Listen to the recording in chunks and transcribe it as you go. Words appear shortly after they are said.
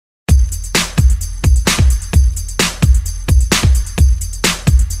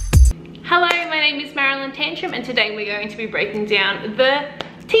Marilyn Tantrum, and today we're going to be breaking down the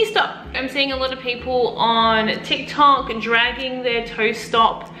T-stop. I'm seeing a lot of people on TikTok dragging their toe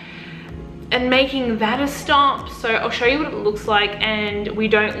stop and making that a stop. So I'll show you what it looks like, and we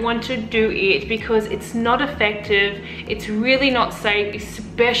don't want to do it because it's not effective. It's really not safe,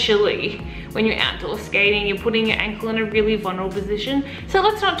 especially when you're outdoor skating. You're putting your ankle in a really vulnerable position. So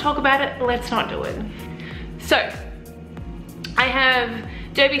let's not talk about it, let's not do it. So I have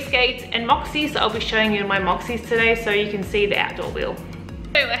Derby skates and Moxies, so I'll be showing you my Moxies today so you can see the outdoor wheel.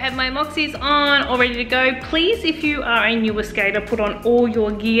 So I have my Moxies on, all ready to go. Please, if you are a newer skater, put on all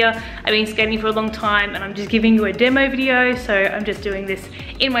your gear. I've been skating for a long time and I'm just giving you a demo video, so I'm just doing this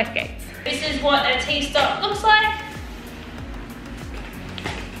in my skates. This is what a T-stop looks like.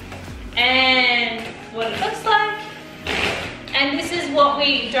 And what it looks like. And this is what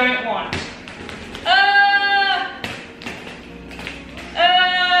we don't want.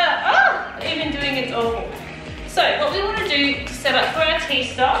 Even doing it's awful. So what we want to do to set up for our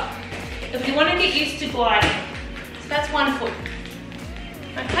T-stop is we want to get used to gliding. So that's 1 foot.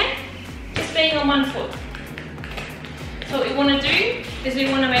 Okay? Just being on 1 foot. So what we want to do is we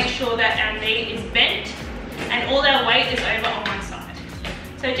want to make sure that our knee is bent and all our weight is over on one side.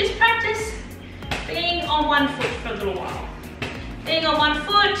 So just practice being on 1 foot for a little while. Being on 1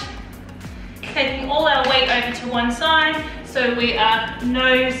 foot, taking all our weight over to one side. So we are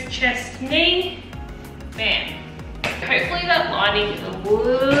nose, chest, knee, bam. Hopefully that gliding is a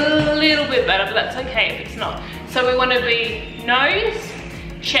little bit better, but that's okay if it's not. So we want to be nose,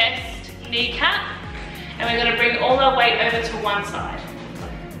 chest, kneecap, and we're going to bring all our weight over to one side.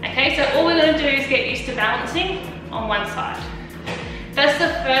 Okay, so all we're going to do is get used to balancing on one side. That's the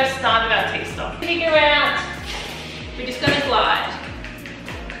first start of our T-stop. Figure out, we're just going to glide.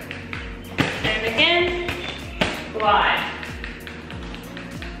 And again, glide.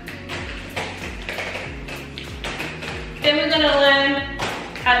 Then we're going to learn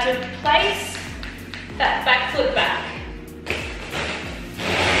how to place that back foot back.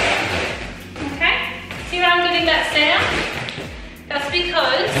 Okay? See how I'm getting that sound? That's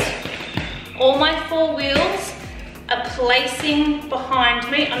because all my 4 wheels are placing behind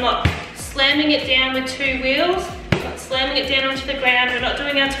me. I'm not slamming it down with 2 wheels. I'm not slamming it down onto the ground. We're not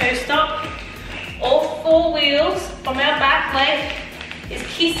doing our toe stop. All 4 wheels from our back leg is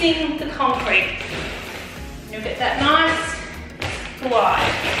kissing the concrete. You'll get that nice glide.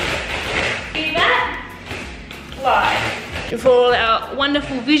 See that? Glide. For all our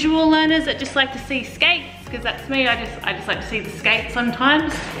wonderful visual learners that just like to see skates, because that's me, I just like to see the skates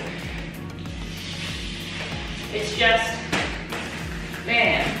sometimes. It's just,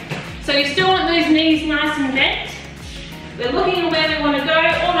 man. So you still want those knees nice and bent. We're looking at where we want to go,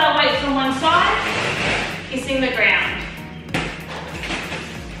 all our weight's on one side, kissing the ground.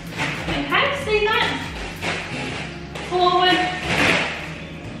 Okay, see that? Forward,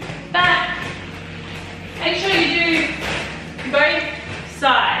 back. Make sure you do both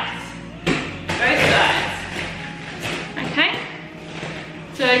sides. Both sides. Okay?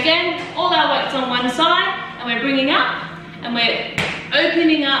 So again, all our weight's on one side, and we're bringing up, and we're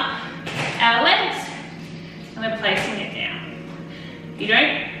opening up our legs, and we're placing it down. You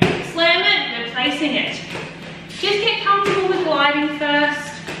don't slam it, we're placing it. Just get comfortable with gliding first.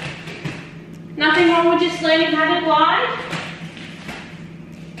 Nothing wrong with just learning how to glide.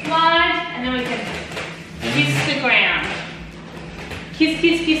 Glide, and then we can kiss the ground. Kiss,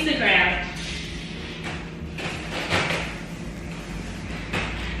 kiss, kiss the ground.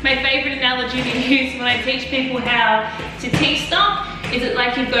 My favourite analogy to use when I teach people how to T-stop is it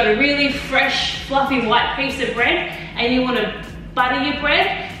like you've got a really fresh, fluffy white piece of bread and you want to butter your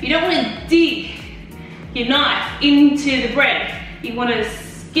bread. You don't want to dig your knife into the bread. You want to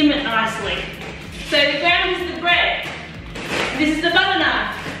skim it nicely. So the ground is the bread. This is the butter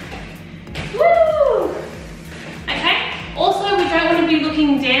knife. Woo! Okay? Also, we don't want to be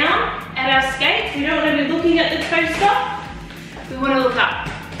looking down at our skates. We don't want to be looking at the toe stop. We want to look up.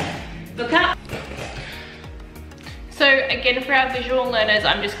 Look up. So again, for our visual learners,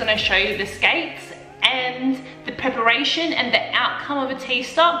 I'm just going to show you the skates and the preparation and the outcome of a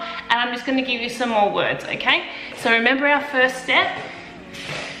T-stop, and I'm just going to give you some more words, okay? So remember our first step.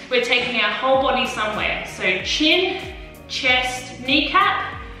 We're taking our whole body somewhere. So chin, chest,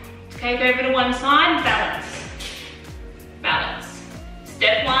 kneecap. Okay, go over to one side, balance. Balance.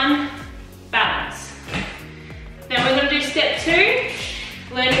 Step 1, balance. Then we're going to do step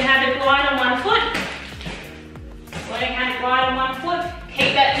 2, learning how to glide on 1 foot. Learning how to glide on 1 foot.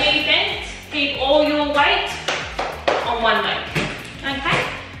 Keep that knee bent. Keep all your weight on one leg. Okay?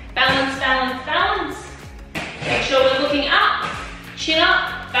 Balance, balance, balance. Make sure we're looking up, chin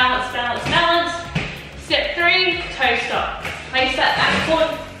up, balance, balance, balance.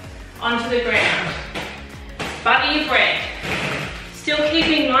 foot onto the ground. Butter your bread. Still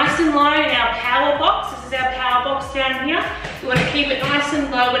keeping nice and low in our power box. This is our power box down here. You want to keep it nice and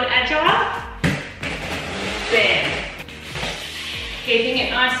low and agile. There. Keeping it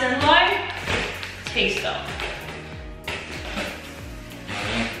nice and low. T-stop.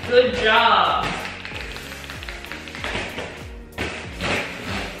 Good job.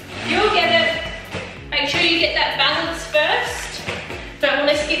 You'll get it. Make sure you get that balance first. Don't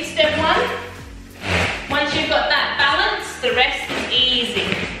want to skip step one. Once you've got that balance, the rest is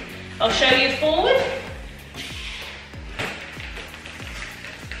easy. I'll show you forward.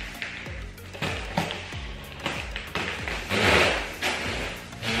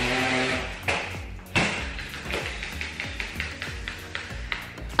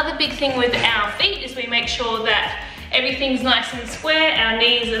 Another big thing with our feet is we make sure that everything's nice and square. Our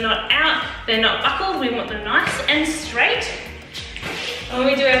knees are not out, they're not buckled. We want them nice and straight. When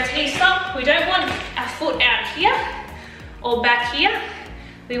we do our T-stop, we don't want our foot out here or back here.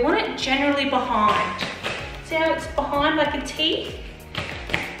 We want it generally behind. See how it's behind like a T?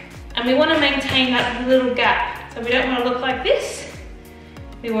 And we want to maintain that little gap. So we don't want to look like this.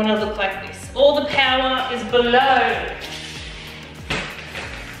 We want to look like this. All the power is below.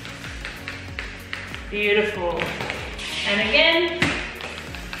 Beautiful. And again,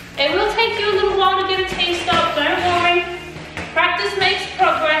 it will take you a little while to get a T-stop, don't worry. Practice makes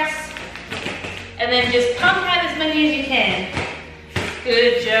progress. And then just pump out as many as you can.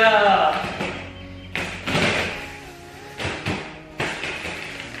 Good job.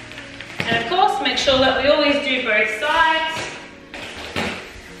 And of course, make sure that we always do both sides.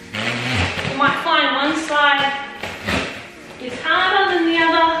 You might find one side is harder than the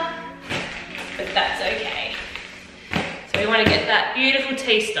other, but that's okay. So we want to get that beautiful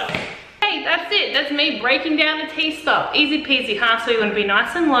T-stop. Hey, that's it. That's me breaking down the T-stop. Easy peasy, huh? So we want to be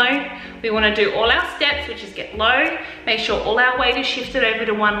nice and low. We want to do all our steps, which is get low. Make sure all our weight is shifted over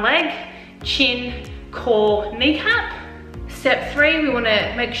to one leg. Chin, core, kneecap. Step 3, we want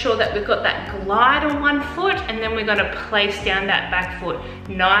to make sure that we've got that glide on one foot, and then we're going to place down that back foot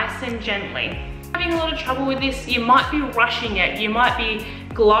nice and gently. Having a lot of trouble with this, you might be rushing it. You might be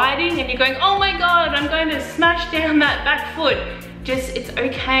gliding and you're going, oh my God, I'm going to smash down that back foot. Just, it's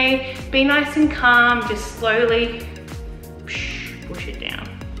okay. Be nice and calm. Just slowly push it down.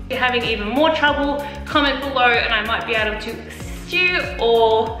 If you're having even more trouble, comment below and I might be able to assist you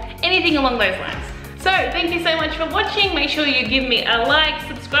or anything along those lines. So thank you so much for watching. Make sure you give me a like,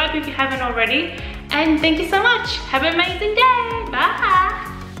 subscribe if you haven't already, and thank you so much. Have an amazing day. Bye.